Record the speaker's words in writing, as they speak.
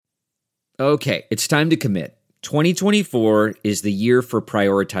Okay, it's time to commit. 2024 is the year for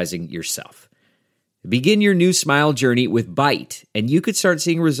prioritizing yourself. Begin your new smile journey with Byte, and you could start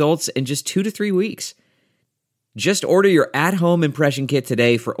seeing results in just 2 to 3 weeks. Just order your at-home impression kit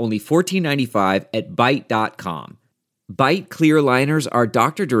today for only $14.95 at Byte.com. Byte clear liners are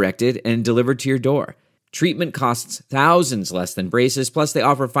doctor-directed and delivered to your door. Treatment costs thousands less than braces, plus they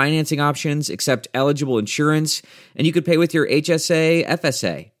offer financing options, accept eligible insurance, and you could pay with your HSA,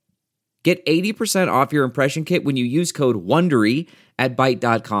 FSA. Get 80% off your impression kit when you use code WONDERY at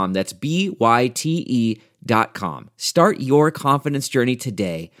Byte.com. That's BYTE.com. Start your confidence journey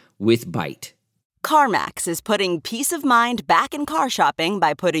today with Byte. CarMax is putting peace of mind back in car shopping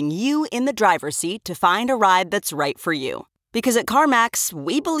by putting you in the driver's seat to find a ride that's right for you. Because at CarMax,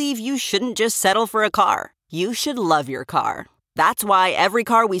 we believe you shouldn't just settle for a car. You should love your car. That's why every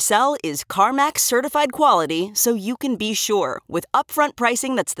car we sell is CarMax certified quality, so you can be sure with upfront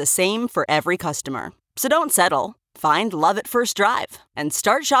pricing that's the same for every customer. So don't settle. Find love at first drive and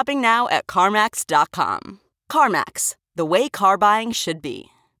start shopping now at CarMax.com. CarMax, the way car buying should be.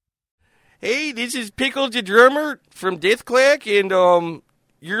 Hey, this is Pickle the Drummer from Deathclack, and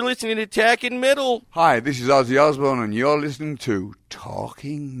you're listening to Talking Metal. Hi, this is Ozzy Osbourne, and you're listening to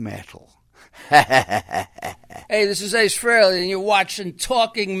Talking Metal. Hey, this is Ace Frehley, and you're watching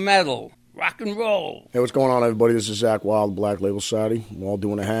Talking Metal. Rock and roll. Hey, what's going on, everybody? This is Zach Wild, Black Label Society. We're all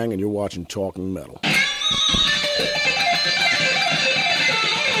doing a hang, and you're watching Talking Metal.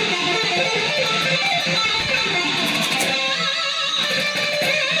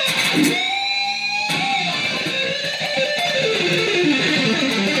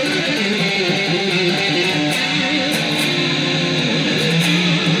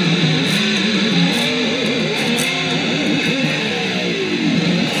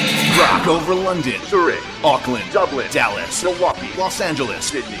 Over London, Zurich, Auckland, Dublin, Dallas, Milwaukee, Los Angeles,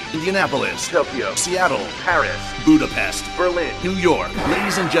 Sydney, Indianapolis, Tokyo, Seattle, Paris, Budapest, Berlin, New York.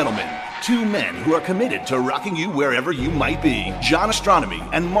 Ladies and gentlemen, two men who are committed to rocking you wherever you might be. John Astronomy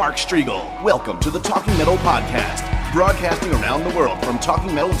and Mark Striegel. Welcome to the Talking Metal Podcast, broadcasting around the world from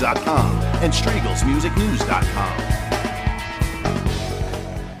TalkingMetal.com and StriegelsMusicNews.com.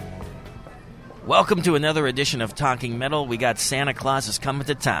 Welcome to another edition of Talking Metal. We got Santa Claus is coming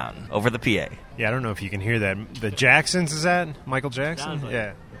to town over the PA. Yeah, I don't know if you can hear that. The Jacksons, is that? Michael Jackson?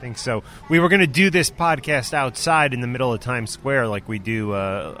 Yeah, I think so. We were going to do this podcast outside in the middle of Times Square like we do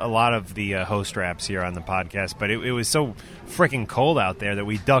a lot of the host raps here on the podcast, but it was so freaking cold out there that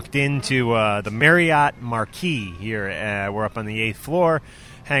we ducked into the Marriott Marquis here. We're up on the 8th floor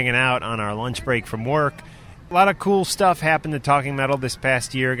hanging out on our lunch break from work. A lot of cool stuff happened to Talking Metal this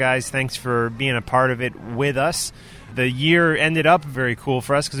past year, guys. Thanks for being a part of it with us. The year ended up very cool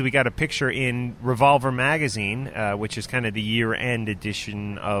for us because we got a picture in Revolver magazine, which is kind of the year-end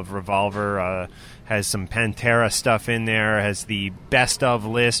edition of Revolver. Has some Pantera stuff in there, has the best of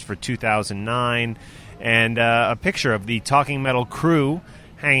list for 2009, and a picture of the Talking Metal crew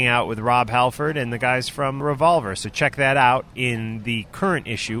hanging out with Rob Halford and the guys from Revolver. So check that out in the current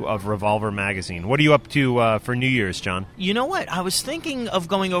issue of Revolver magazine. What are you up to for New Year's, John? You know what? I was thinking of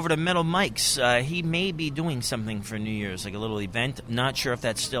going over to Metal Mike's. He may be doing something for New Year's, like a little event. Not sure if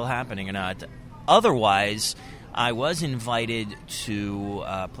that's still happening or not. Otherwise, I was invited to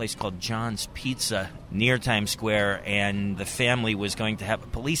a place called John's Pizza near Times Square, and the family was going to have a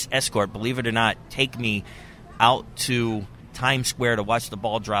police escort, believe it or not, take me out to Times Square to watch the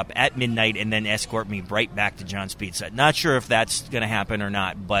ball drop at midnight and then escort me right back to John's Pizza. Not sure if that's going to happen or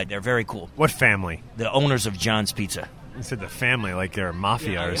not, but they're very cool. What family? The owners of John's Pizza. You said the family like they're a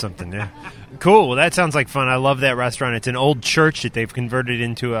mafia or something, yeah. Cool. Well, that sounds like fun. I love that restaurant. It's an old church that they've converted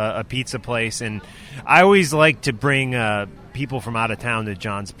into a pizza place, and I always like to bring people from out of town to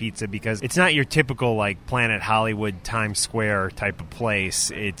John's Pizza because it's not your typical like Planet Hollywood, Times Square type of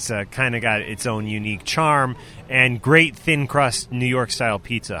place. It's kind of got its own unique charm and great thin crust New York style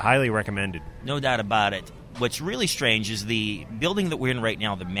pizza. Highly recommended. No doubt about it. What's really strange is the building that we're in right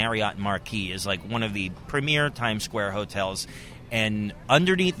now, the Marriott Marquis, is like one of the premier Times Square hotels. And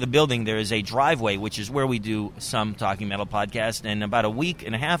underneath the building, there is a driveway, which is where we do some Talking Metal podcast. And about a week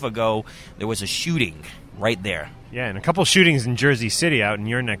and a half ago, there was a shooting right there. Yeah, and a couple shootings in Jersey City out in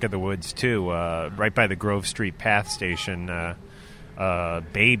your neck of the woods, too, right by the Grove Street Path Station. A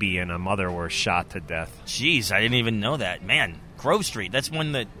baby and a mother were shot to death. Jeez, I didn't even know that. Man, Grove Street, that's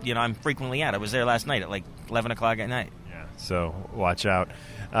one that, I'm frequently at. I was there last night at like 11 o'clock at night. Yeah, so watch out.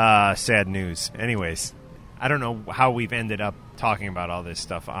 Sad news. Anyways, I don't know how we've ended up talking about all this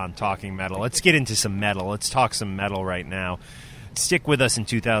stuff on Talking Metal. Let's get into some metal. Let's talk some metal right now. Stick with us in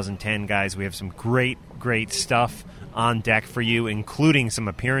 2010, guys. We have some great stuff on deck for you, including some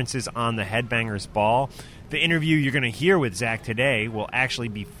appearances on the Headbangers Ball. The interview you're going to hear with Zach today will actually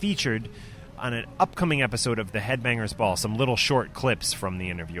be featured on an upcoming episode of the Headbangers Ball, some little short clips from the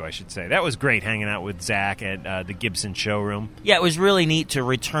interview, I should say. That was great hanging out with Zach at the Gibson showroom. Yeah, it was really neat to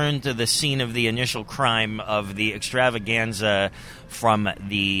return to the scene of the initial crime of the extravaganza from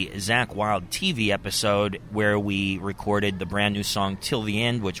the Zach Wild TV episode where we recorded the brand new song Till the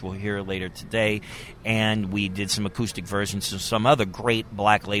End, which we'll hear later today, and we did some acoustic versions of some other great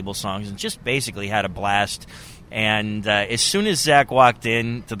Black Label songs and just basically had a blast. And as soon as Zach walked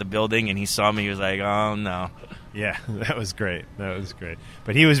into the building and he saw me, he was like, oh, no. Yeah, that was great.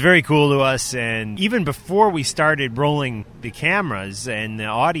 But he was very cool to us, and even before we started rolling the cameras and the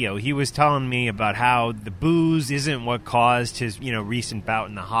audio, he was telling me about how the booze isn't what caused his, recent bout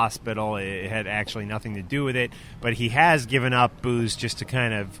in the hospital. It had actually nothing to do with it, but he has given up booze just to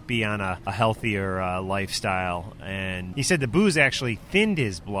kind of be on a healthier lifestyle. And he said the booze actually thinned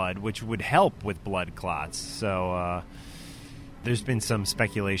his blood, which would help with blood clots. So, there's been some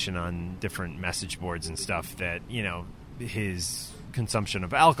speculation on different message boards and stuff that, his consumption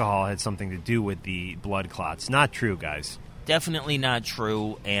of alcohol had something to do with the blood clots. Not true, guys. Definitely not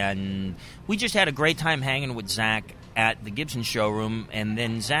true. And we just had a great time hanging with Zach at the Gibson showroom. And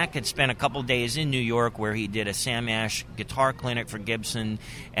then Zach had spent a couple days in New York where he did a Sam Ash guitar clinic for Gibson.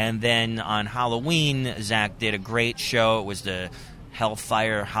 And then on Halloween, Zach did a great show. It was the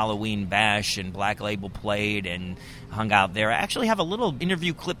Hellfire Halloween Bash, and Black Label played and hung out there. I actually have a little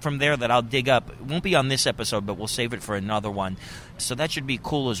interview clip from there that I'll dig up. It won't be on this episode, but we'll save it for another one. So that should be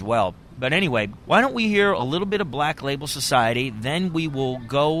cool as well. But anyway, why don't we hear a little bit of Black Label Society, then we will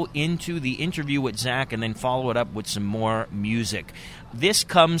go into the interview with Zach and then follow it up with some more music. This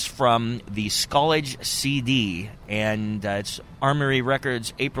comes from the Skullage CD, and it's Armory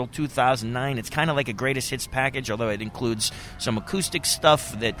Records, April 2009. It's kind of like a greatest hits package, although it includes some acoustic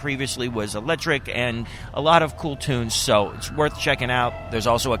stuff that previously was electric and a lot of cool tunes, so it's worth checking out. There's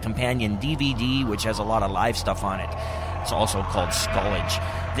also a companion DVD, which has a lot of live stuff on it. It's also called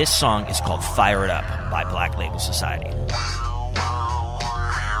Skullage. This song is called Fire It Up by Black Label Society.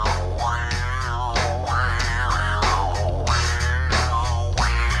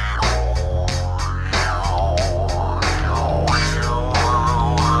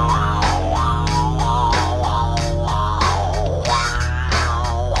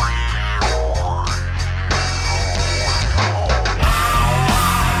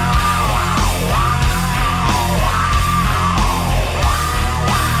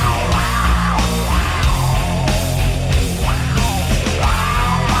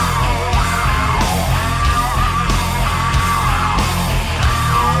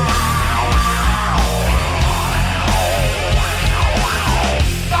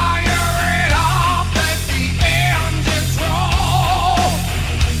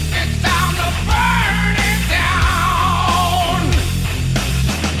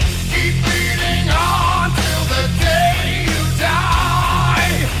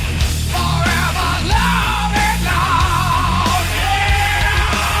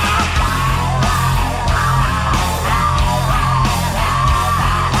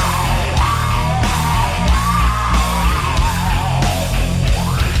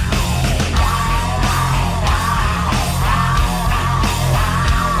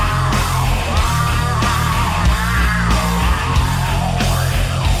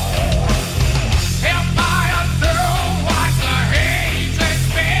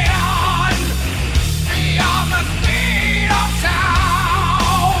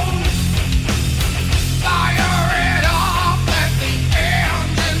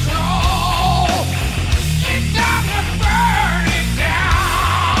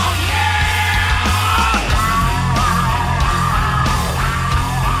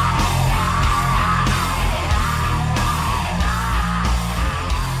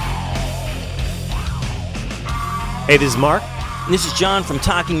 Hey, this is Mark. This is John from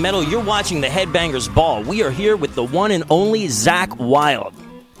Talking Metal. You're watching the Headbangers Ball. We are here with the one and only Zach Wild.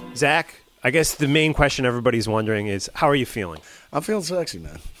 Zach, I guess the main question everybody's wondering is, how are you feeling? I'm feeling sexy,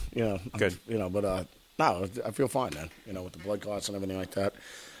 man. Good. No, I feel fine, man. With the blood clots and everything like that.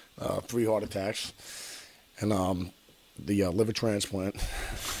 3 heart attacks, and the liver transplant,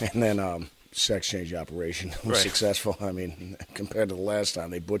 and then sex change operation was successful. I mean, compared to the last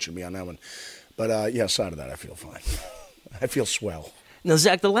time, they butchered me on that one. But, aside of that, I feel fine. I feel swell. Now,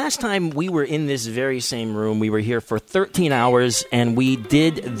 Zach, the last time we were in this very same room, we were here for 13 hours, and we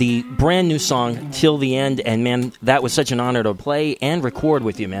did the brand new song, Till the End, and, man, that was such an honor to play and record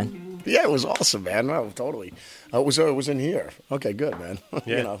with you, man. Yeah, it was awesome, man. No, totally. It was in here. Okay, good, man.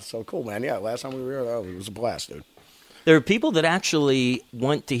 Yeah. So cool, man. Yeah, last time we were here, it was a blast, dude. There are people that actually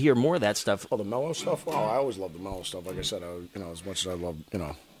want to hear more of that stuff. Oh, the mellow stuff? Well, I always love the mellow stuff. Like I said, as much as I love,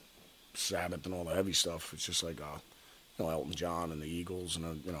 Sabbath and all the heavy stuff, it's just like, Elton John and the Eagles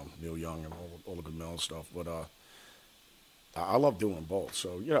and, Neil Young and all the good mellow stuff. But I love doing both.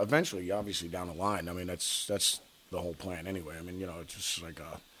 So, eventually, obviously, down the line, I mean, that's the whole plan anyway. I mean, it's just like,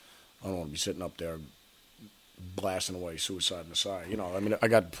 I don't want to be sitting up there blasting away Suicide on the Side. I mean, I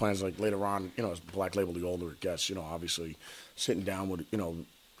got plans like later on, as Black Label, the older it gets, obviously sitting down with,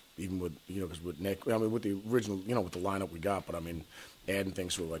 even with, because with Nick, I mean, with the original, with the lineup we got, but I mean, adding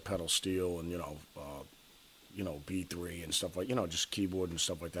things to it like pedal steel and, B3 and stuff like, just keyboard and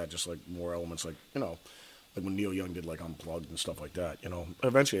stuff like that, just like more elements like, like when Neil Young did like Unplugged and stuff like that,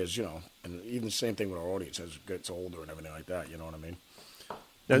 eventually as, and even the same thing with our audience as it gets older and everything like that, you know what I mean?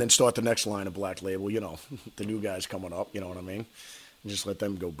 And then start the next line of Black Label, the new guys coming up, you know what I mean? And just let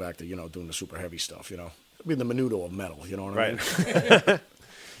them go back to, doing the super heavy stuff, I mean, the menudo of metal, you know what I mean?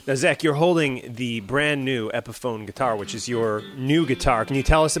 Now, Zach, you're holding the brand new Epiphone guitar, which is your new guitar. Can you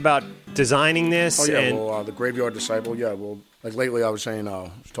tell us about designing this? Oh, yeah, well, the Graveyard Disciple, yeah, well, like lately I was saying, I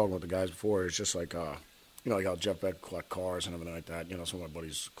was talking with the guys before, it's just like, like how Jeff Beck collect cars and everything like that, some of my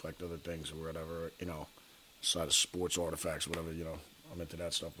buddies collect other things or whatever, aside of sports artifacts, whatever, I'm into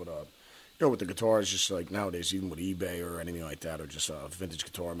that stuff, but, with the guitars, just like nowadays, even with eBay or anything like that, or just a vintage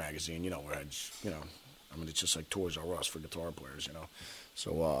guitar magazine, where I just, I mean, it's just like Toys R Us for guitar players,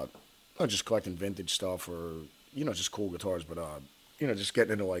 So, just collecting vintage stuff or, just cool guitars, but, just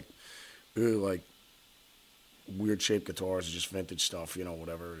getting into like, really like weird shaped guitars, just vintage stuff,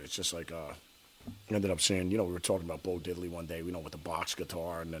 whatever. It's just like, I ended up seeing, we were talking about Bo Diddley one day, with the box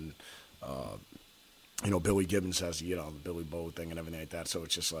guitar, and then, Billy Gibbons has, the Billy Bo thing and everything like that. So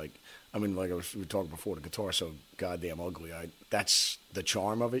it's just like, I mean, like we were talking before, the guitar's so goddamn ugly. That's the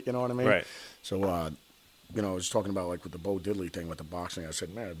charm of it, you know what I mean? Right. So, I was talking about like with the Bo Diddley thing with the boxing. I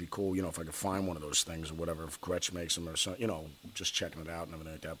said, man, it'd be cool, if I could find one of those things or whatever, if Gretsch makes them or something, just checking it out and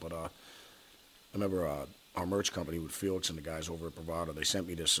everything like that. But I remember our merch company with Felix and the guys over at Bravado, they sent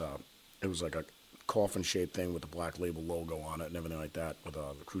me this, it was like a coffin-shaped thing with the Black Label logo on it and everything like that, with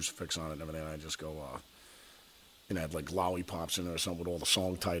the crucifix on it and everything. And I just go, I had like lollipops in it or something with all the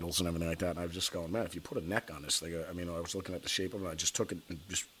song titles and everything like that. And I was just going, man, if you put a neck on this thing, I mean, I was looking at the shape of it. I just took it and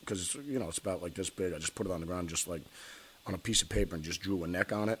just because it's about like this big. I just put it on the ground, just like on a piece of paper, and just drew a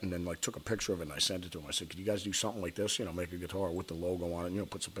neck on it, and then like took a picture of it and I sent it to him. I said, could you guys do something like this? Make a guitar with the logo on it.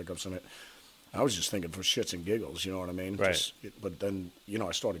 Put some pickups in it. I was just thinking for shits and giggles, you know what I mean? Right. But then,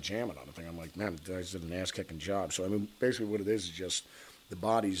 I started jamming on the thing. I'm like, man, the guys did an ass-kicking job. So, I mean, basically what it is just the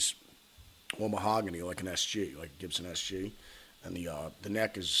body's all mahogany, like an SG, like a Gibson SG. And the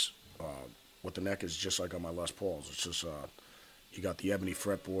neck is, what the neck is just like on my Les Pauls. It's just, you got the ebony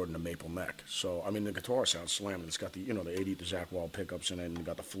fretboard and the maple neck. So, I mean, the guitar sounds slamming. It's got the, the Zach Wild pickups in it, and you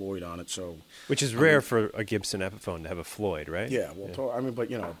got the Floyd on it. So, which is rare for a Gibson Epiphone to have a Floyd, right? Yeah, well, I mean, but,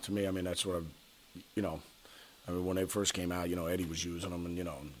 to me, I mean, that's what I've, I mean, when they first came out, Eddie was using them, and,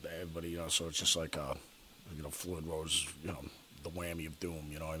 everybody, so it's just like, Floyd Rose, the whammy of doom,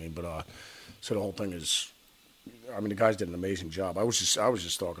 you know what I mean? But, so the whole thing is, I mean, the guys did an amazing job. I was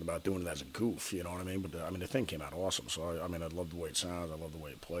just talking about doing it as a goof, you know what I mean? But, I mean, the thing came out awesome. So, I mean, I love the way it sounds. I love the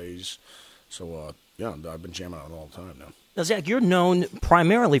way it plays. So, yeah, I've been jamming on it all the time now. Now, Zach, you're known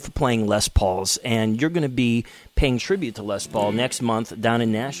primarily for playing Les Pauls, and you're going to be paying tribute to Les Paul next month down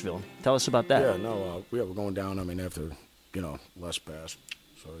in Nashville. Tell us about that. Yeah, no, we're going down, I mean, after, Les passed.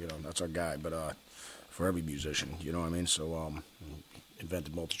 So, that's our guy. But for every musician, you know what I mean? So,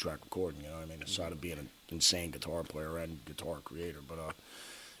 invented multi-track recording, you know what I mean? Aside of being an insane guitar player and guitar creator. But,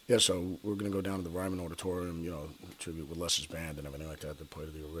 yeah, so we're going to go down to the Ryman Auditorium, tribute with Les's band and everything like that. They play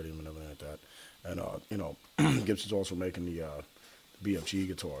to the Iridium and everything like that. And, Gibson's also making the BFG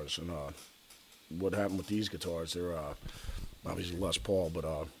guitars. And what happened with these guitars, they're obviously Les Paul, but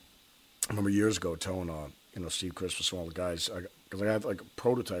I remember years ago telling, Steve Christmas and all the guys, because I had like a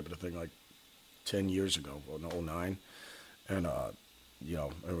prototype of the thing like 10 years ago, in 2009. And, I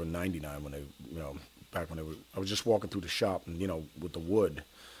remember in 99 when they, back when they were, I was just walking through the shop and, with the wood,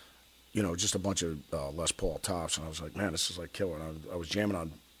 just a bunch of Les Paul tops. And I was like, man, this is like killer. And I was jamming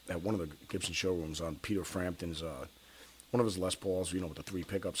on, at one of the Gibson showrooms on Peter Frampton's, one of his Les Pauls, with the 3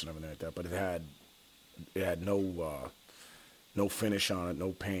 pickups and everything like that. But it had no finish on it,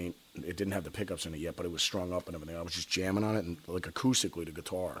 no paint. It didn't have the pickups in it yet, but it was strung up and everything. I was just jamming on it, and like acoustically, the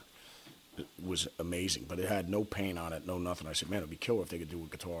guitar was amazing. But it had no paint on it, no nothing. I said, man, it'd be killer if they could do a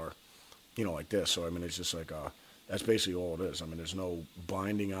guitar, like this. So I mean, it's just like that's basically all it is. I mean, there's no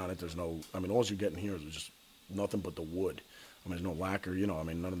binding on it. There's no. I mean, all you're getting here is just nothing but the wood. I mean, there's no lacquer. I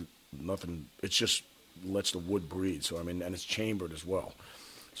mean, nothing. It's just lets the wood breathe. So I mean, and it's chambered as well.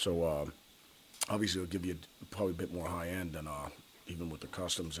 So obviously, it'll give you probably a bit more high end than even with the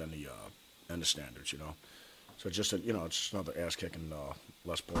customs and the standards. So it's just it's just another ass kicking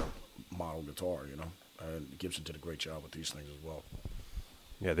Les Paul model guitar. And Gibson did a great job with these things as well.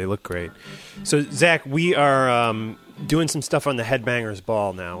 Yeah, they look great. So, Zach, we are doing some stuff on the Headbangers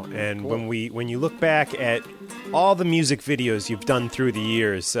Ball now, and cool. when you look back at all the music videos you've done through the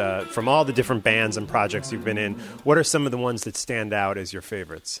years, from all the different bands and projects you've been in, what are some of the ones that stand out as your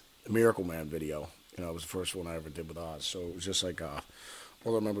favorites? The Miracle Man video, it was the first one I ever did with Oz. So it was just like, all I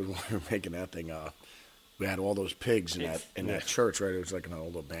remember when we were making that thing, we had all those pigs in that church, right? It was like an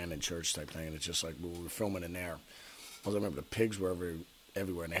old abandoned church type thing, and it's just like we were filming in there. I remember the pigs were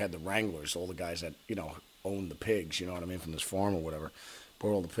everywhere, and they had the wranglers, all the guys that owned the pigs, you know what I mean, from this farm or whatever,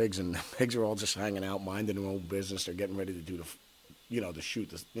 brought all the pigs, and the pigs are all just hanging out, minding their own business. They're getting ready to do to shoot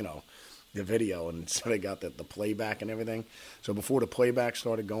the video, and so they got the playback and everything. So before the playback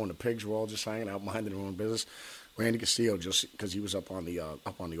started going, the pigs were all just hanging out, minding their own business. Randy Castillo, just because he was up on the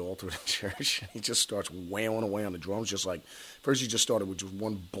altar of the church, he just starts wailing away on the drums. Just like first, he just started with just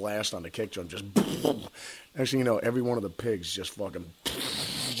one blast on the kick drum, just. Next thing you know, every one of the pigs just fucking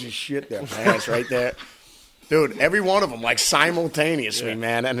just shit their pants right there, dude. Every one of them like simultaneously,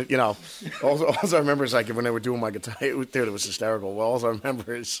 man. And all I remember is like when they were doing my guitar, dude, it was hysterical. Well, all I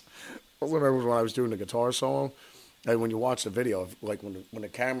remember is when I was doing the guitar solo. And when you watch the video, like when the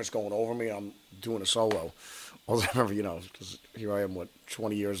camera's going over me, I'm doing a solo. All I remember, because here I am,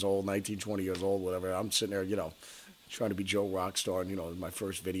 20 years old, 19, 20 years old, whatever. I'm sitting there, trying to be Joe Rockstar, and, my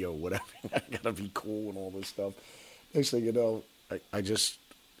first video, whatever. I got to be cool and all this stuff. Next thing you know, I just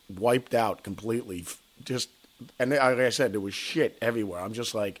wiped out completely. And like I said, there was shit everywhere. I'm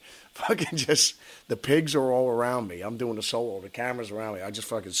just like, fucking just, the pigs are all around me. I'm doing the solo. The camera's around me. I just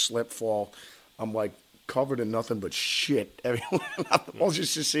fucking slip, fall. I'm like, covered in nothing but shit everywhere. All you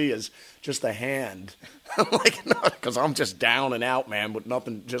just see is just a hand. I'm like, no, because I'm just down and out, man, with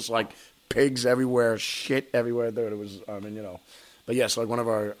nothing, just like pigs everywhere, shit everywhere. There it was, But yes, like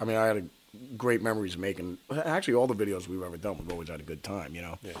I had great memories making, actually all the videos we've ever done, we've always had a good time,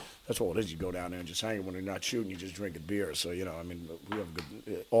 Yeah. That's all it is. You go down there and just hang. When you're not shooting, you just drink a beer. So, we have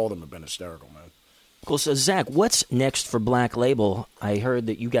all of them have been hysterical, man. Cool. So, Zach, what's next for Black Label? I heard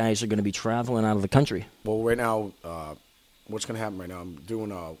that you guys are going to be traveling out of the country. Well, right now, what's going to happen right now,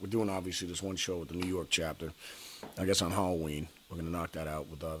 we're doing obviously this one show with the New York chapter, I guess on Halloween. We're going to knock that out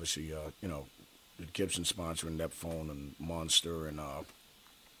with obviously, Gibson sponsoring Epiphone and Monster and,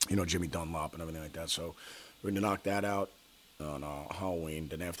 Jimmy Dunlop and everything like that. So we're going to knock that out on Halloween.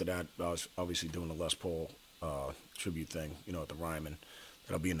 Then after that, I was obviously doing the Les Paul tribute thing, at the Ryman.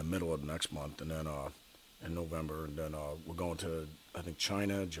 That'll be in the middle of the next month, and then in November, and then we're going to, I think,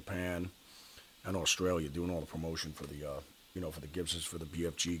 China, Japan, and Australia, doing all the promotion for the, for the Gibsons, for the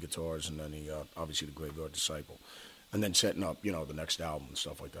BFG guitars, and then obviously the Graveyard Disciple, and then setting up, the next album and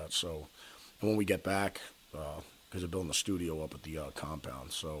stuff like that. So, and when we get back, because they're building a studio up at the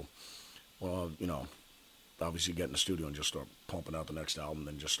compound, so, well, obviously get in the studio and just start pumping out the next album,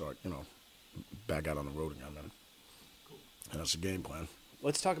 then just start, back out on the road again, man. And that's the game plan.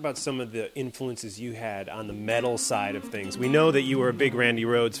 Let's talk about some of the influences you had on the metal side of things. We know that you were a big Randy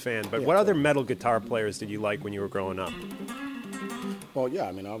Rhoads fan, but what other metal guitar players did you like when you were growing up? Well,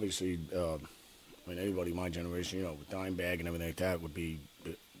 yeah, obviously, anybody in my generation, with Dimebag and everything like that would be,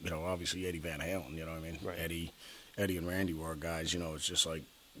 obviously Eddie Van Halen, you know what I mean? Right. Eddie and Randy were our guys, it's just like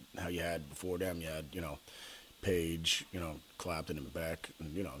how you had before them, you had, Page, Clapton in the back,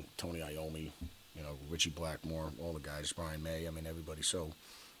 and, Tony Iommi, Richie Blackmore, all the guys, Brian May, everybody. So,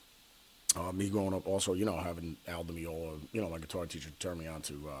 me growing up also, having Al Di Meola, my guitar teacher turned me on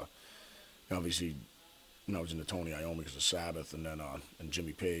to, obviously, I was into Tony Iommi because of Sabbath, and then, and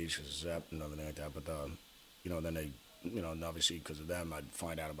Jimmy Page because of Zepp and everything like that. But, then they, and obviously because of them, I'd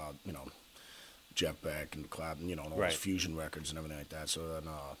find out about, Jeff Beck and Clapton, and all those fusion records and everything like that. So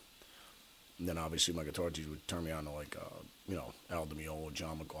then, obviously my guitar teacher would turn me on to like, Al Di Meola,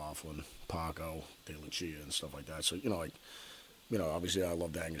 John McLaughlin, Paco, De Lucia, and stuff like that. So, obviously I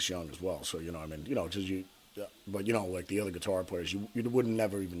loved Angus Young as well. So, but, like the other guitar players, you wouldn't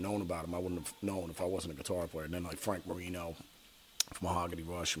never even known about them. I wouldn't have known if I wasn't a guitar player. And then like Frank Marino from Mahogany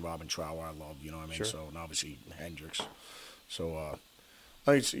Rush and Robin Trower I loved, Sure. So, and obviously Hendrix. So,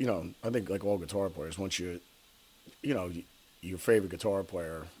 I think like all guitar players, once your favorite guitar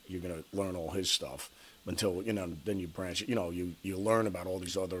player, you're going to learn all his stuff until, then you branch, you learn about all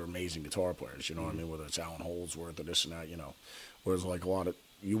these other amazing guitar players, what I mean, whether it's Alan Holdsworth or this and that, whereas like a lot of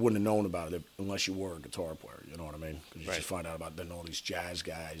you wouldn't have known about it unless you were a guitar player. You know what I mean? Because you just find out about then all these jazz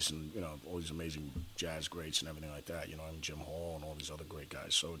guys and all these amazing jazz greats and everything like that. And Jim Hall and all these other great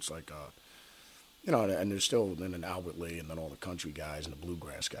guys. So it's like, and there's still then an Albert Lee and then all the country guys and the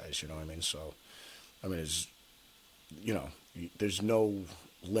bluegrass guys. You know what I mean? So, it's there's no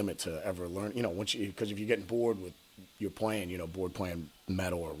limit to ever learn. Because if you're getting bored with your playing, bored playing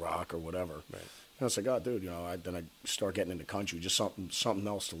metal or rock or whatever. Right. It's like, oh, dude, then I start getting into country, just something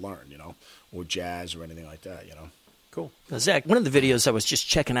else to learn, or jazz or anything like that, Cool. Now, Zach, one of the videos I was just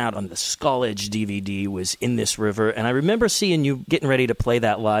checking out on the Skull Edge DVD was In This River, and I remember seeing you getting ready to play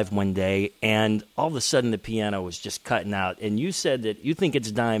that live one day, and all of a sudden the piano was just cutting out, and you said that you think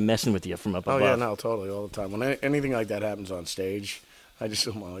it's Dime messing with you from up above. Oh, yeah, no, totally, all the time. When anything like that happens on stage, I just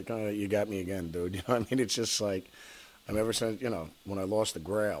am like, oh, you got me again, dude. You know what I mean? It's just like, I've ever since, when I lost the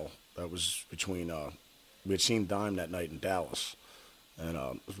Grail, that was between, we had seen Dime that night in Dallas,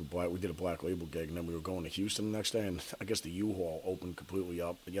 and we did a Black Label gig, and then we were going to Houston the next day, and I guess the U-Haul opened completely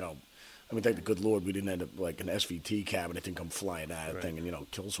up. Thank the good Lord we didn't end up like an SVT cabinet didn't come flying out of the thing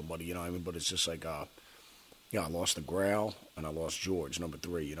and, kill somebody, you know what I mean? But it's just like, I lost the Grail, and I lost George, number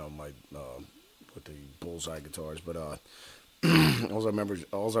 3, my, with the Bullseye guitars, but all I remember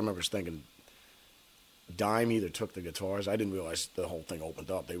is thinking, Dime either took the guitars. I didn't realize the whole thing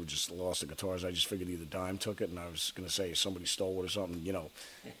opened up. They were just lost the guitars. I just figured either Dime took it, and I was going to say somebody stole it or something.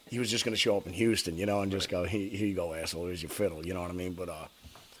 He was just going to show up in Houston, and just go, here you go, asshole. Here's your fiddle. You know what I mean? But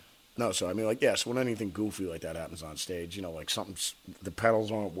no. So so when anything goofy like that happens on stage, like the pedals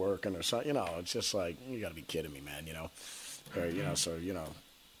aren't working or something. It's just like you got to be kidding me, man. Or, so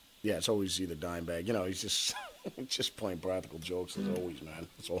yeah, it's always either Dimebag. He's just. Just playing practical jokes as always, man.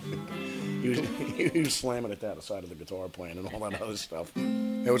 That's all. He was slamming at that aside of the guitar playing and all that other stuff.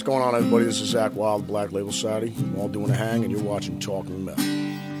 Hey, what's going on, everybody? This is Zach Wild, Black Label Society. We're all doing a hang, and you're watching Talking Metal.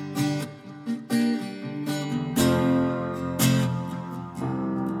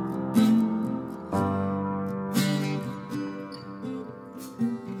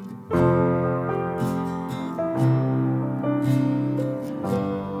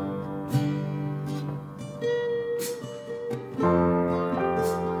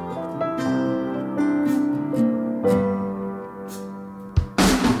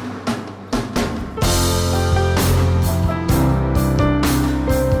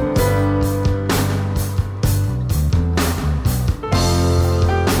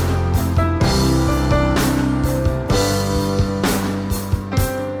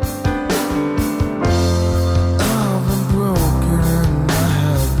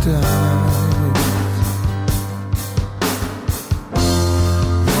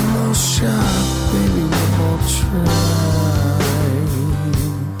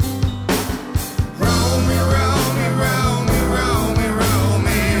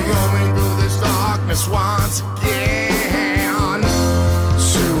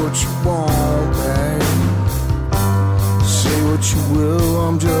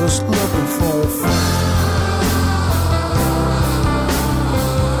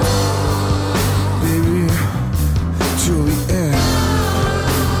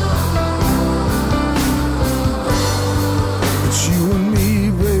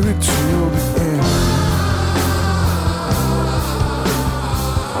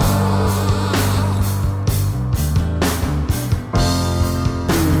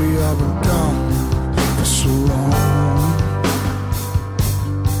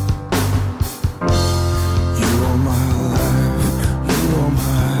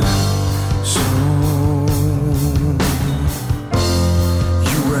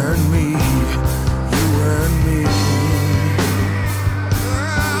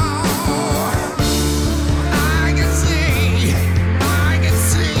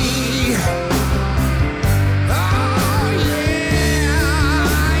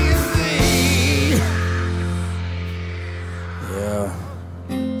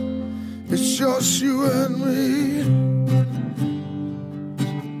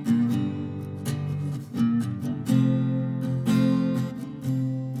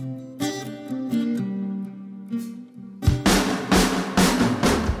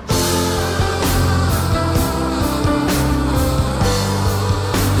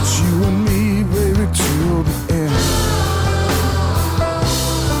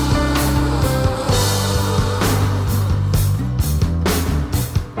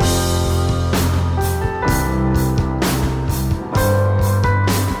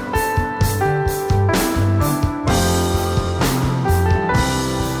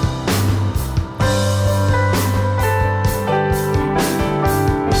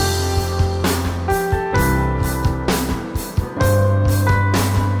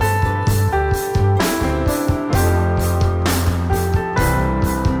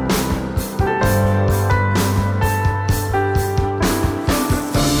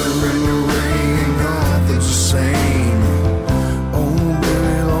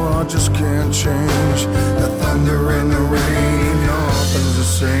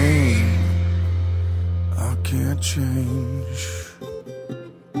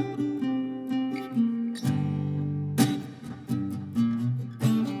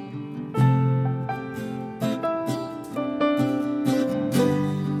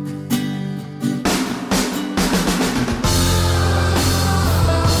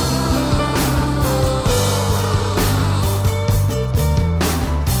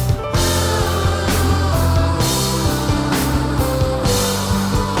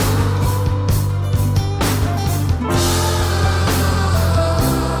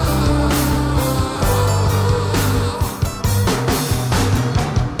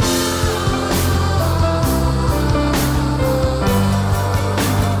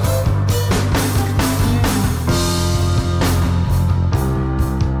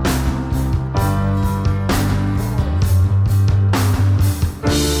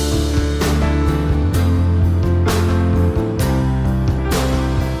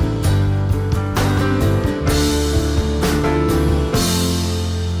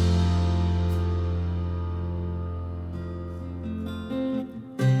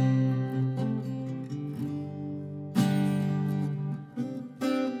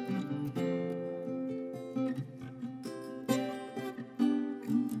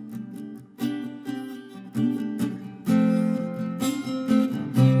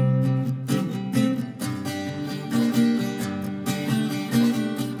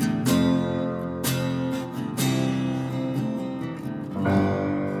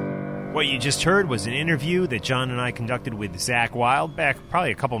 What you just heard was an interview that John and I conducted with Zakk Wylde back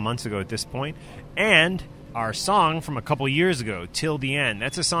probably a couple months ago at this point, and our song from a couple years ago, Till the End.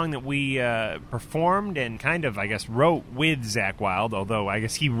 That's a song that we performed and kind of, I guess, wrote with Zakk Wylde, although I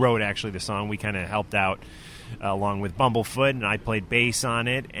guess he wrote actually the song. We kind of helped out along with Bumblefoot, and I played bass on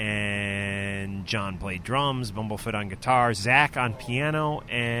it, and John played drums, Bumblefoot on guitar, Zakk on piano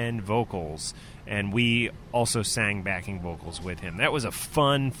and vocals. And we also sang backing vocals with him. That was a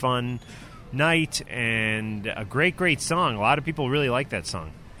fun night and a great song. A lot of people really like that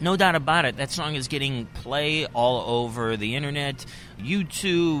song. No doubt about it. That song is getting play all over the internet,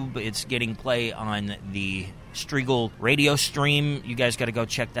 YouTube. It's getting play on the Strigl radio stream. You guys got to go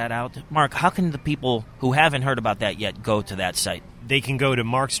check that out. Mark, how can the people who haven't heard about that yet go to that site? They can go to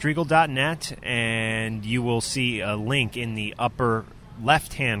markstrigl.net, and you will see a link in the upper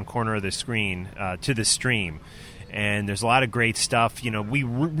left-hand corner of the screen to the stream. And there's a lot of great stuff. You know, we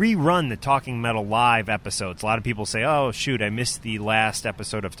rerun the Talking Metal Live episodes. A lot of people say, oh, shoot, I missed the last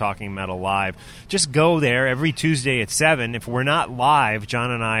episode of Talking Metal Live. Just go there every Tuesday at 7. If we're not live,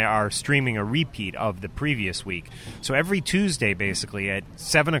 John and I are streaming a repeat of the previous week. So every Tuesday, basically, at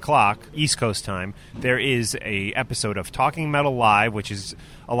 7 o'clock East Coast time, there is a episode of Talking Metal Live, which is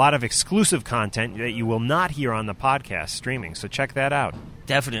a lot of exclusive content that you will not hear on the podcast streaming. So check that out.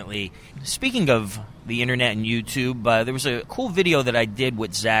 Definitely. Speaking of the internet and YouTube, there was a cool video that I did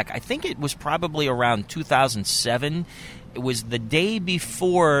with Zakk. I think it was probably around 2007. It was the day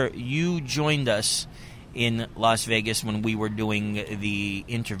before you joined us in Las Vegas when we were doing the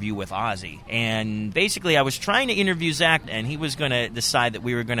interview with Ozzy. And basically I was trying to interview Zakk, and he was going to decide that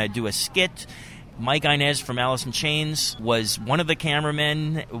we were going to do a skit. Mike Inez from Alice in Chains was one of the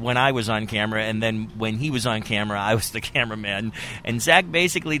cameramen when I was on camera, and then when he was on camera, I was the cameraman. And Zakk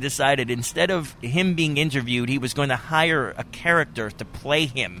basically decided instead of him being interviewed, he was going to hire a character to play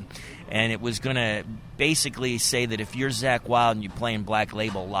him. And it was going to basically say that if you're Zakk Wylde and you play in Black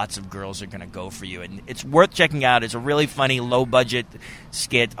Label, lots of girls are going to go for you. And it's worth checking out. It's a really funny, low-budget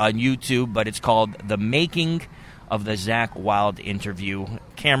skit on YouTube, but it's called The Making of the Zakk Wylde Interview.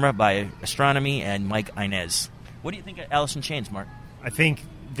 Camera by Astronomy and Mike Inez. What do you think of Alice in Chains, Mark? I think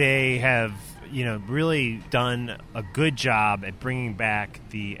they have, really done a good job at bringing back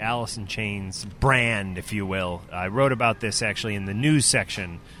the Alice in Chains brand, if you will. I wrote about this actually in the news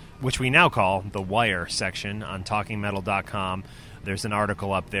section, which we now call the Wire section on TalkingMetal.com. There's an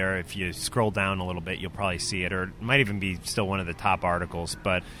article up there. If you scroll down a little bit, you'll probably see it, or it might even be still one of the top articles.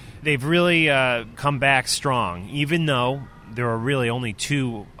 But they've really come back strong, even though there are really only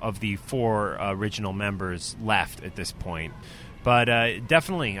 2 of the 4 original members left at this point. But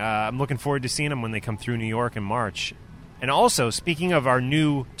definitely, I'm looking forward to seeing them when they come through New York in March. And also, speaking of our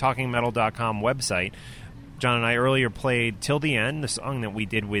new TalkingMetal.com website, John and I earlier played Till the End, the song that we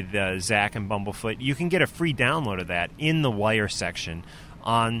did with Zakk and Bumblefoot. You can get a free download of that in the Wire section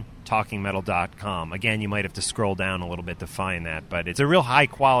on TalkingMetal.com. Again, you might have to scroll down a little bit to find that, but it's a real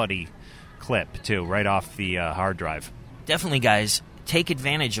high-quality clip, too, right off the hard drive. Definitely, guys. Take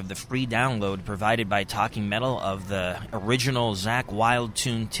advantage of the free download provided by Talking Metal of the original Zakk Wylde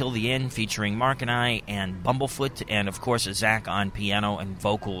tune Till the End, featuring Mark and I and Bumblefoot, and of course Zakk on piano and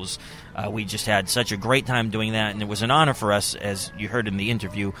vocals. We just had such a great time doing that, and it was an honor for us, as you heard in the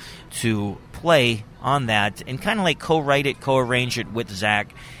interview, to play on that and kind of like co-write it, co-arrange it with Zakk.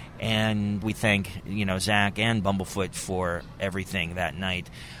 And we thank, Zakk and Bumblefoot for everything that night.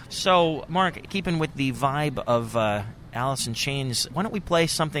 So, Mark, keeping with the vibe of Alice in Chains, why don't we play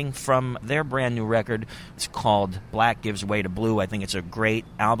something from their brand new record? It's called Black Gives Way to Blue. I think it's a great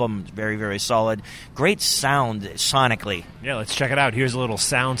album. It's very, very solid. Great sound sonically. Yeah, let's check it out. Here's a little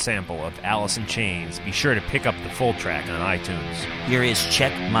sound sample of Alice in Chains. Be sure to pick up the full track on iTunes. Here is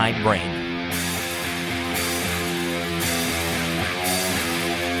Check My Brain.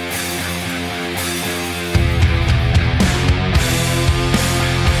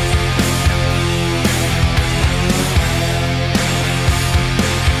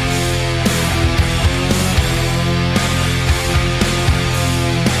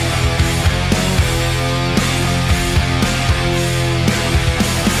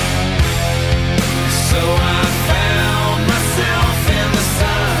 So I found myself in the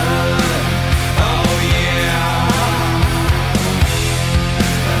sun.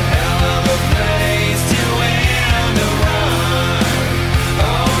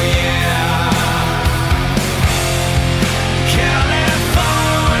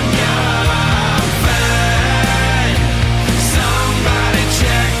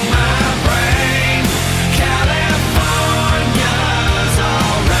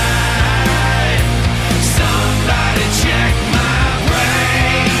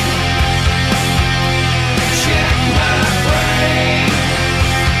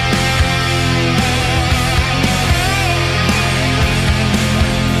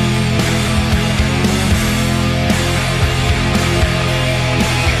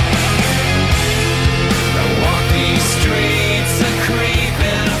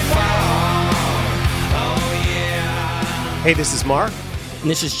 Hey, this is Mark.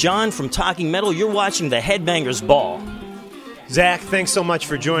 And this is John from Talking Metal. You're watching the Headbangers Ball. Zach, thanks so much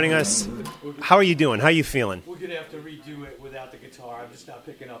for joining us. How are you doing? How are you feeling? We're going to have to redo it without the guitar. I'm just not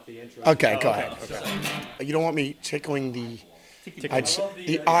picking up the intro. Okay, go ahead. Okay. You don't want me tickling the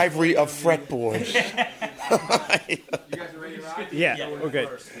ivory of fretboards. You guys are ready to rock? Yeah, we're good.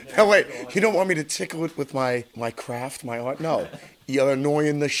 No, wait. You don't want me to tickle it with my craft, my art? No. You're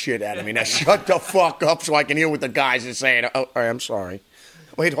annoying the shit out of me. Now shut the fuck up so I can hear what the guys are saying. Oh, I'm sorry.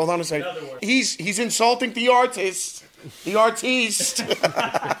 Wait, hold on a second. He's insulting the artist. The artiste.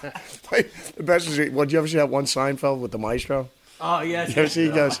 Wait, the best is, well, did you ever see that one Seinfeld with the maestro? Oh, yes. You ever see?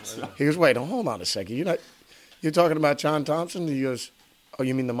 He goes, wait, hold on a second. You're talking about John Thompson? He goes, oh,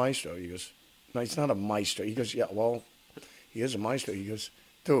 you mean the maestro? He goes, no, he's not a maestro. He goes, yeah, well, he is a maestro. He goes,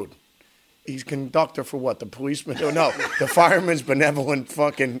 dude, he's conductor for what? The policeman? Oh, no, the Fireman's Benevolent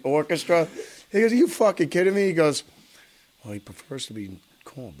fucking Orchestra? He goes, are you fucking kidding me? He goes, well, he prefers to be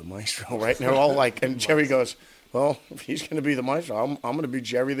called the maestro, right? And they're all like, and Jerry goes, well, if he's going to be the maestro, I'm going to be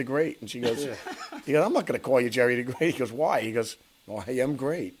Jerry the Great. And she goes, I'm not going to call you Jerry the Great. He goes, why? He goes, well, I am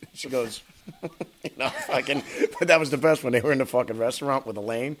great. She goes, fucking, but that was the best one. They were in the fucking restaurant with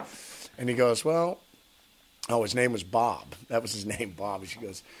Elaine. And he goes, well, his name was Bob. That was his name, Bob. And she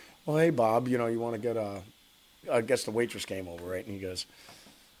goes, well, hey, Bob, you want to get I guess the waitress came over, right? And he goes,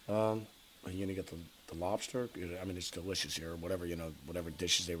 are you going to get the lobster? I mean, it's delicious here, or whatever, whatever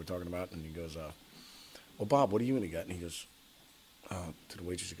dishes they were talking about. And he goes, well, Bob, what are you going to get? And he goes, to the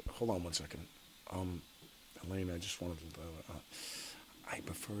waitress, hold on one second. Elaine, I just wanted to, I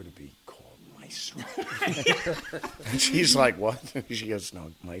prefer to be called Maestro. And she's like, what? She goes,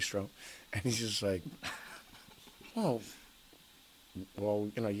 no, Maestro. And he's just like, well,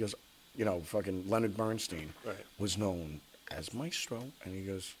 he goes, fucking Leonard Bernstein was known as Maestro. And he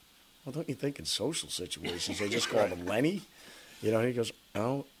goes, well, don't you think in social situations they just call him Lenny? And he goes,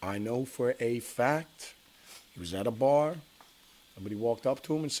 oh, I know for a fact. He was at a bar. Somebody walked up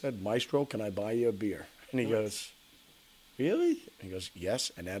to him and said, Maestro, can I buy you a beer? And he goes, really? And he goes,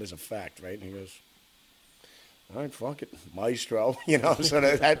 yes, and that is a fact, right? And he goes, all right, fuck it, Maestro.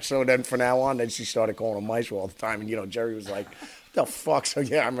 So then from now on, then she started calling him Maestro all the time. And, Jerry was like, the fuck? So,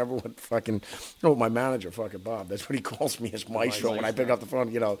 yeah, I remember what my manager, fucking Bob, that's what he calls me as Maestro when I pick up the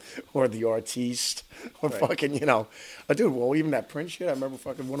phone, or the artiste, or fucking, dude, well, even that Prince shit, I remember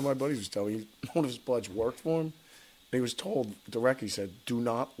fucking one of my buddies was telling me, one of his buds worked for him, and he was told directly, he said, do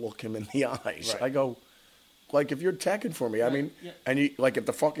not look him in the eyes. Right. I go, like, if you're teching for me, I mean, and you, like, if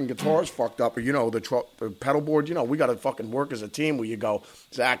the fucking guitar's fucked up, or, the pedal board, we got to fucking work as a team where you go,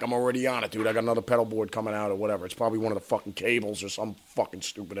 Zach, I'm already on it, dude. I got another pedal board coming out or whatever. It's probably one of the fucking cables or some fucking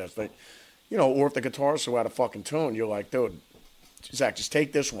stupid-ass thing. Or if the guitar's so out of fucking tune, you're like, dude, Zach, just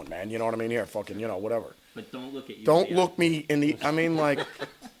take this one, man. You know what I mean? Here, fucking, whatever. But don't look at you. Don't look me in the, I mean, like,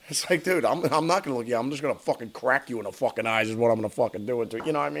 it's like, dude, I'm not going to look at you. I'm just going to fucking crack you in the fucking eyes is what I'm going to fucking do.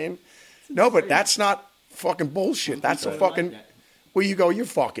 You know what I mean? No, but that's not fucking bullshit. That's a fucking, well, you go, you're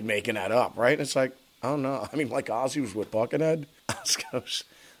fucking making that up, right? And it's like, I don't know. I mean, like Ozzy was with Buckethead. Ozzy goes,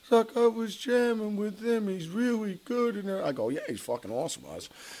 like, I was jamming with him. He's really good. And I go, yeah, he's fucking awesome, Oz.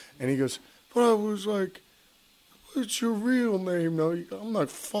 And he goes, but I was like, what's your real name? No, I'm not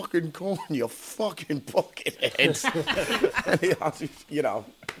fucking calling you fucking Buckethead. And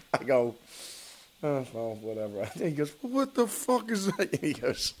I go, oh, well, whatever. And he goes, well, what the fuck is that? And he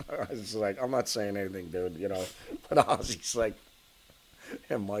goes, I was like, I'm not saying anything, dude, But Ozzy's like,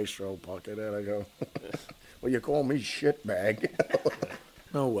 yeah, Maestro, Buckethead. I go, well, you call me shitbag.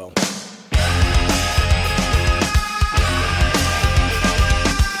 Oh, well.